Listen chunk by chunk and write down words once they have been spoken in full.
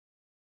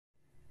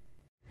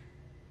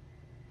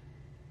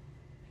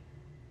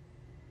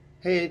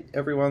Hey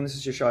everyone, this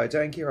is Yeshaya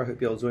Dank here. I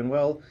hope you're all doing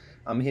well.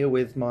 I'm here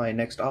with my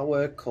next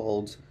artwork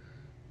called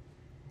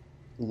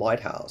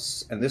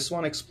Lighthouse, and this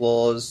one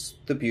explores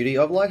the beauty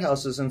of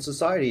lighthouses in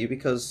society,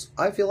 because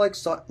I feel like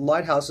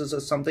lighthouses are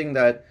something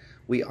that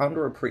we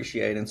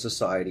underappreciate in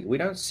society. We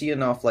don't see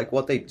enough like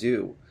what they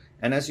do.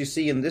 And as you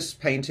see in this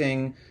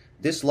painting,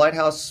 this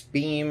lighthouse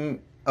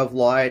beam of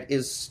light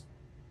is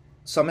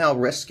somehow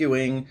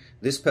rescuing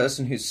this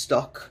person who's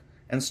stuck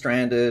and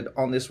stranded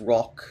on this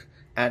rock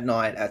at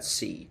night at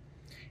sea.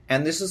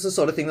 And this is the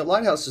sort of thing that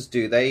lighthouses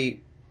do. They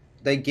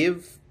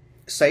give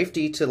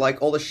safety to like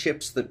all the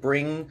ships that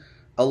bring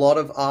a lot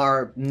of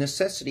our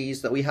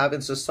necessities that we have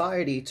in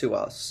society to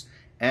us.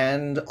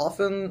 And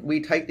often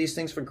we take these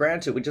things for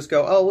granted. We just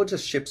go, oh, we'll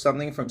just ship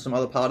something from some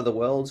other part of the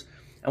world.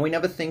 And we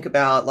never think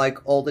about like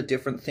all the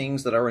different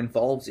things that are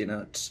involved in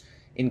it,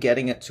 in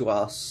getting it to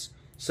us.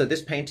 So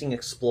this painting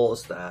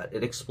explores that.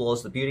 It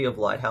explores the beauty of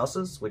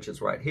lighthouses, which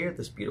is right here,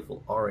 this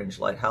beautiful orange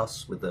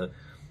lighthouse with the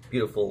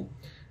beautiful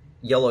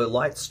yellow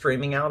light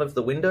streaming out of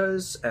the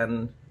windows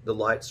and the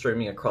light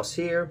streaming across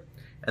here.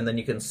 And then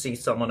you can see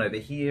someone over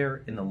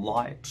here in the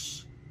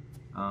light.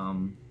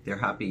 They're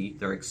happy,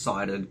 they're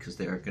excited because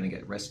they're going to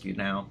get rescued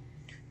now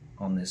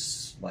on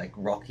this like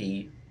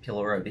rocky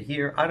pillar over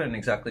here. I don't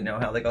exactly know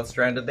how they got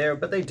stranded there,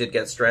 but they did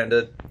get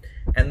stranded.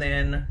 And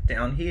then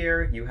down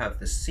here you have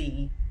the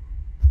sea,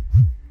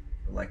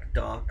 like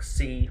dark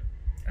sea,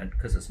 and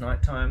because it's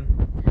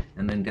nighttime.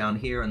 And then down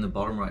here in the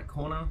bottom right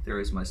corner, there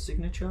is my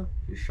signature,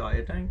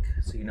 Yeshaya Dank,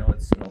 so you know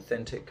it's an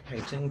authentic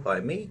painting by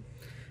me.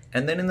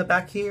 And then in the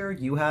back here,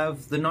 you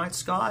have the night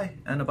sky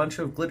and a bunch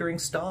of glittering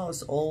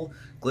stars all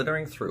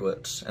glittering through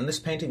it. And this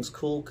painting's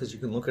cool because you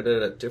can look at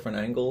it at different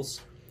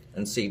angles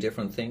and see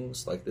different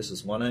things. Like this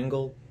is one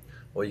angle,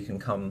 or you can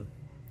come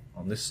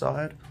on this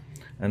side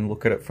and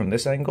look at it from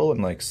this angle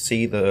and like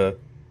see the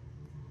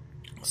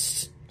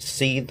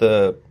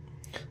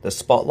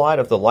spotlight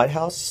of the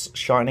lighthouse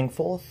shining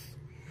forth.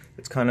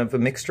 It's kind of a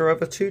mixture of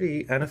a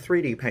 2D and a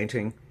 3D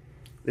painting.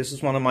 This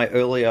is one of my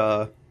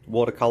earlier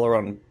watercolor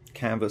on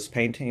canvas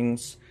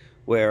paintings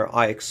where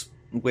I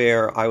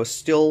was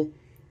still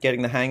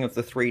getting the hang of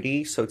the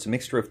 3D, so it's a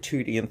mixture of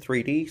 2D and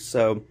 3D,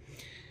 so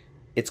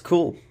it's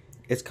cool.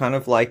 It's kind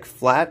of like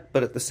flat,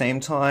 but at the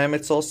same time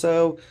it's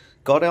also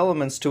got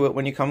elements to it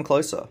when you come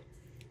closer.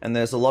 And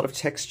there's a lot of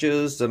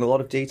textures and a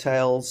lot of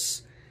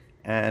details,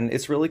 and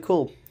it's really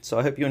cool. So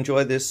I hope you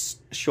enjoy this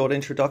short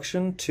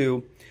introduction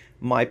to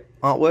my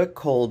artwork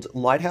called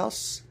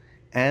Lighthouse,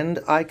 and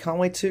I can't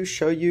wait to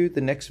show you the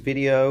next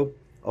video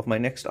of my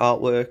next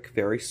artwork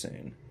very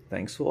soon.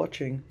 Thanks for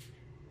watching.